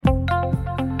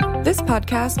This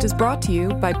podcast is brought to you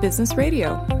by Business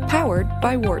Radio, powered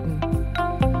by Wharton.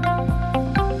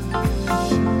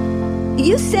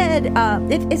 You said,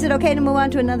 is it okay to move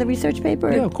on to another research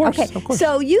paper? Yeah, of course. Okay. Of course.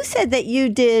 So you said that you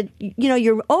did,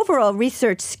 your overall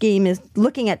research scheme is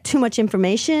looking at too much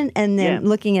information and then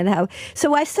looking at how.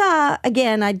 So I saw,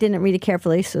 again, I didn't read it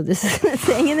carefully, so this is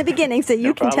saying in the beginning, so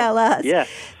you can tell us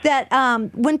that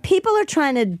when people are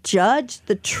trying to judge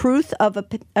the truth of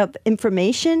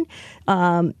information,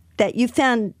 that you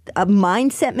found a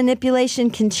mindset manipulation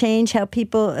can change how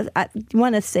people. You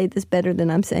want to say this better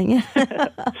than I'm saying it?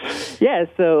 Yeah.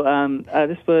 So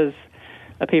this was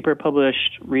a paper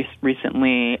published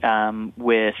recently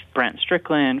with Brent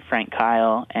Strickland, Frank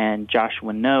Kyle, and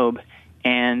Joshua Knobe,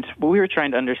 and what we were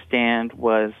trying to understand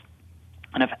was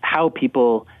kind of how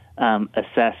people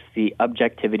assess the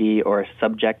objectivity or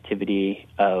subjectivity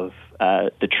of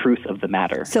the truth of the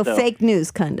matter. So fake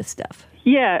news kind of stuff.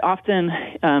 Yeah,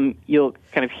 often you'll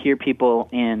kind of hear people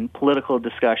in political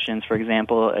discussions, for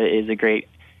example, is a great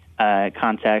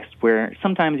context where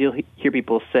sometimes you'll hear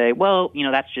people say, well,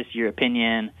 that's just your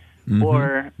opinion. Mm-hmm.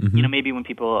 Or, maybe when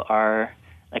people are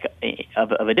like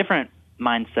of a different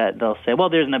mindset, they'll say,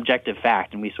 well, there's an objective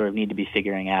fact and we sort of need to be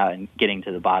figuring out and getting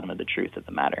to the bottom of the truth of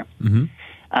the matter. Mm-hmm.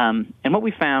 And what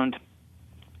we found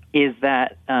is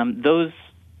that those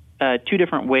two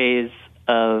different ways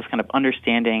of kind of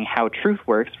understanding how truth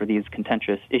works for these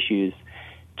contentious issues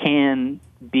can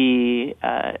be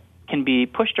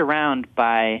pushed around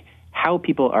by how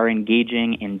people are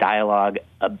engaging in dialogue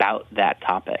about that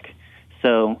topic.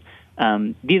 So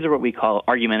these are what we call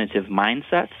argumentative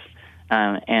mindsets,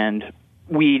 and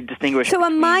we distinguish. So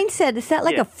a mindset, is that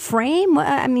like a frame?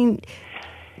 I mean.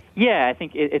 Yeah, I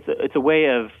think it's a way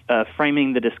of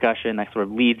framing the discussion that sort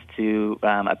of leads to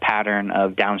a pattern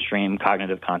of downstream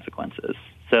cognitive consequences.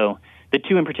 So the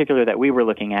two in particular that we were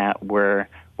looking at were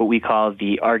what we call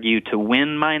the argue to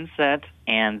win mindset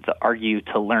and the argue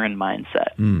to learn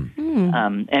mindset.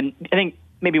 And I think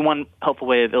maybe one helpful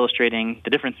way of illustrating the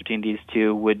difference between these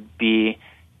two would be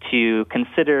to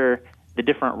consider the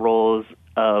different roles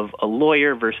of a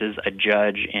lawyer versus a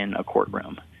judge in a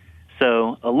courtroom.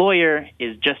 So a lawyer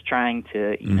is just trying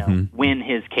to, win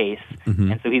his case,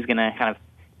 and so he's going to kind of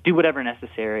do whatever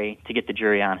necessary to get the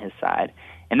jury on his side.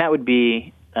 And that would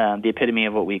be the epitome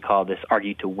of what we call this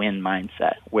argue-to-win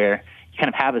mindset, where you kind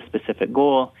of have a specific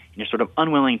goal, and you're sort of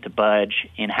unwilling to budge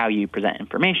in how you present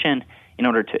information in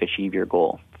order to achieve your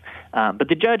goal. But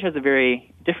the judge has a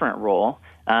very different role.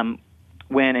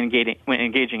 When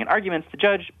engaging in arguments, the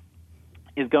judge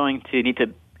is going to need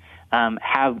to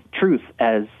have truth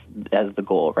as the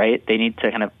goal, right? They need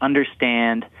to kind of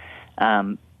understand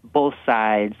both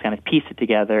sides, kind of piece it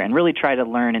together, and really try to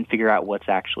learn and figure out what's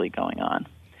actually going on.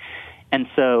 And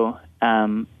so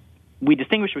we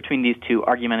distinguish between these two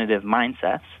argumentative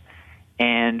mindsets,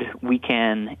 and we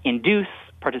can induce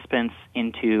participants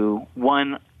into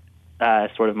one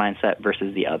sort of mindset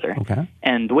versus the other. Okay.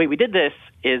 And the way we did this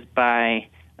is by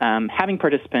having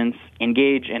participants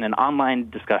engage in an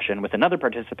online discussion with another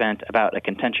participant about a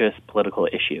contentious political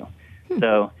issue.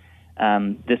 So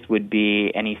this would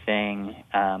be anything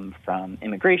from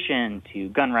immigration to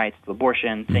gun rights to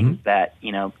abortion, things that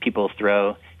people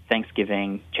throw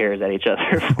Thanksgiving chairs at each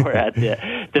other for at the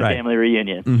family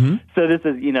reunion. So this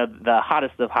is the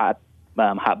hottest of hot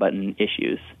button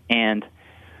issues. And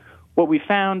what we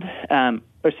found.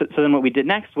 So then what we did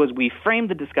next was we framed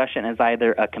the discussion as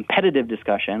either a competitive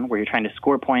discussion where you're trying to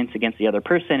score points against the other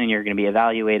person and you're going to be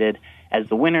evaluated as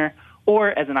the winner, or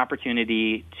as an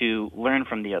opportunity to learn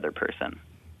from the other person.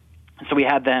 So we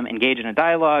had them engage in a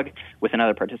dialogue with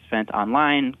another participant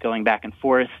online, going back and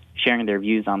forth, sharing their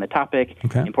views on the topic.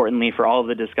 Okay. Importantly, for all of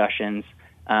the discussions,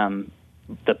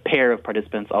 the pair of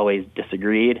participants always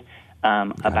disagreed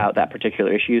about that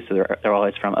particular issue, so they're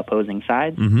always from opposing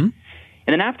sides.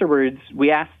 And then afterwards,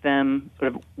 we asked them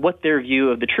sort of what their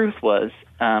view of the truth was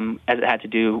as it had to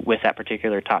do with that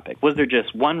particular topic. Was there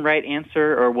just one right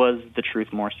answer, or was the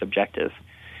truth more subjective?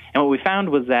 And what we found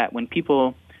was that when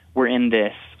people were in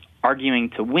this arguing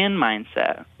to win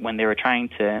mindset, when they were trying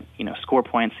to score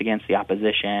points against the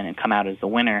opposition and come out as the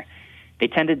winner, they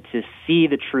tended to see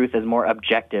the truth as more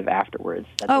objective afterwards.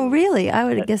 Really? I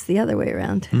would have guessed the other way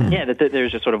around. Yeah, that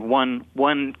there's just sort of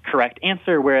one correct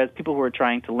answer, whereas people who were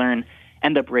trying to learn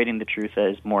end up rating the truth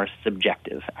as more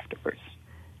subjective afterwards.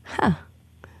 Huh.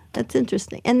 That's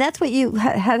interesting. And that's what you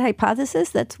had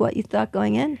hypothesis? That's what you thought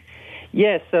going in?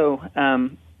 Yeah, so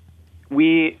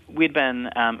we'd been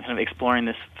kind of exploring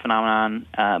this phenomenon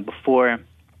before,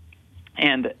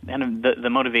 and kind of the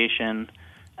motivation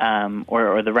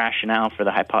or the rationale for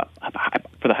the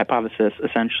hypothesis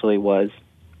essentially was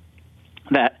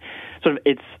that sort of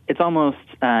it's almost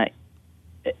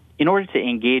in order to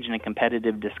engage in a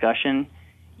competitive discussion,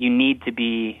 you need to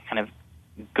be kind of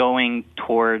going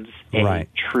towards a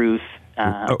truth.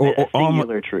 A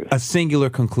singular truth. A singular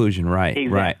conclusion, right, exactly.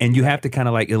 Right. And you have to kind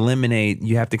of like eliminate,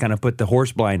 you have to kind of put the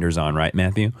horse blinders on, right,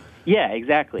 Matthew? Yeah,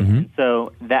 exactly. Mm-hmm. And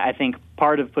so that, I think,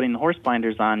 part of putting the horse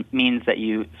blinders on means that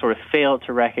you sort of fail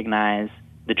to recognize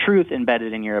the truth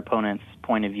embedded in your opponent's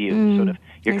point of view. Sort of,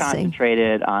 you're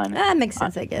concentrated on that makes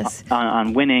sense, I guess,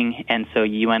 on winning, and so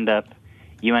you end up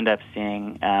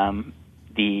seeing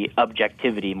the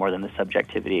objectivity more than the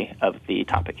subjectivity of the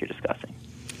topic you're discussing.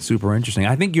 Super interesting.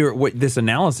 I think this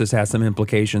analysis has some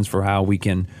implications for how we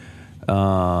can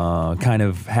kind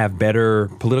of have better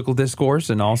political discourse,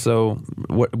 and also,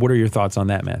 what are your thoughts on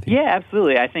that, Matthew? Yeah,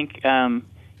 absolutely. I think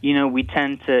we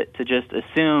tend to just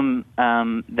assume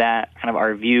that kind of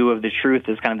our view of the truth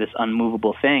is kind of this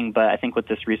unmovable thing, but I think what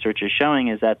this research is showing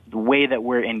is that the way that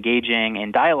we're engaging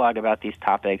in dialogue about these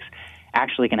topics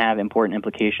actually can have important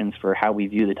implications for how we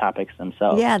view the topics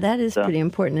themselves. Yeah, that is pretty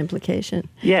important implication.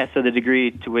 Yeah, so the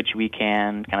degree to which we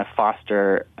can kind of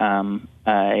foster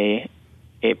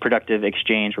a productive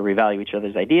exchange where we value each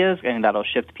other's ideas, and that'll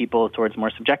shift people towards a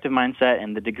more subjective mindset,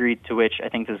 and the degree to which I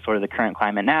think this is sort of the current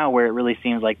climate now, where it really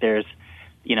seems like there's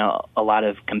a lot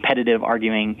of competitive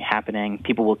arguing happening,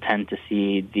 people will tend to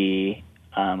see the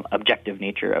objective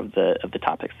nature of the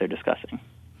topics they're discussing.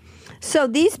 So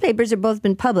these papers have both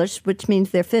been published, which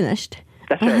means they're finished.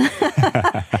 That's right.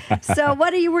 So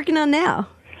what are you working on now?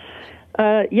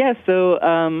 So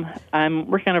I'm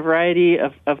working on a variety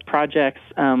of projects.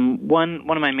 One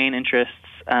of my main interests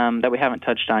that we haven't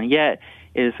touched on yet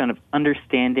is kind of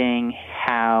understanding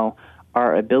how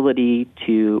our ability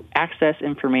to access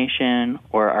information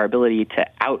or our ability to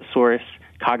outsource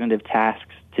cognitive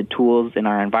tasks to tools in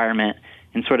our environment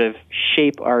and sort of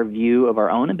shape our view of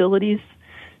our own abilities.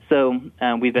 So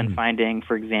we've been finding,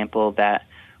 for example, that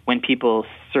when people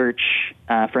search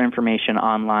for information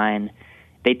online,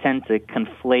 they tend to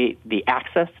conflate the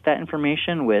access to that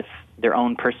information with their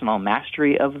own personal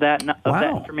mastery of that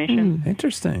information.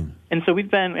 Interesting. And so we've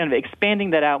been kind of expanding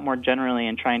that out more generally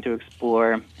and trying to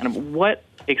explore kind of what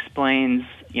explains,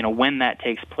 when that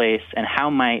takes place, and how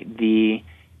might the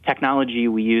technology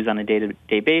we use on a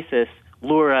day-to-day basis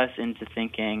lure us into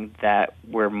thinking that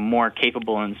we're more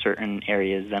capable in certain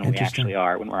areas than we actually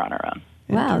are when we're on our own.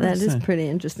 Wow, that is pretty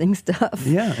interesting stuff.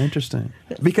 Yeah, interesting.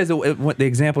 Because the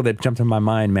example that jumped in my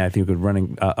mind, Matthew,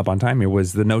 running up on time here,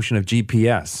 was the notion of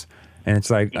GPS. And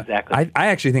it's like, exactly. I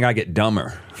actually think I get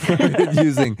dumber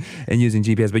using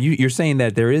GPS. But you're saying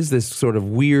that there is this sort of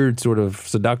weird sort of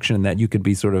seduction that you could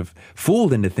be sort of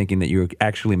fooled into thinking that you're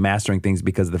actually mastering things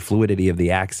because the fluidity of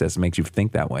the access makes you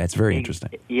think that way. It's very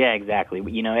interesting. Yeah, exactly.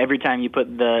 Every time you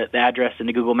put the address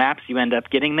into Google Maps, you end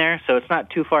up getting there. So it's not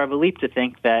too far of a leap to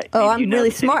think that. Oh, I'm really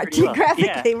smart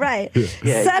geographically, right?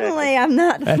 Yeah, Suddenly, I'm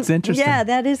not. That's interesting. Yeah,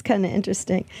 that is kind of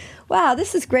interesting. Wow,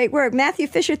 this is great work. Matthew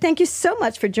Fisher, thank you so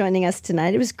much for joining us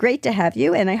tonight. It was great to have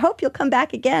you, and I hope you'll come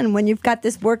back again when you've got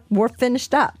this work more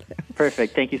finished up.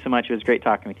 Perfect. Thank you so much. It was great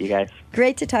talking with you guys.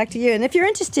 Great to talk to you. And if you're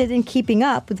interested in keeping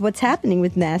up with what's happening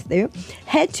with Matthew,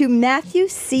 head to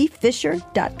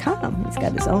MatthewCFisher.com. He's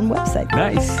got his own website.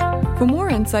 Nice. For more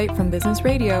insight from Business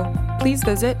Radio, please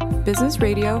visit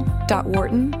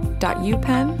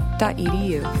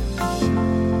businessradio.wharton.upenn.edu.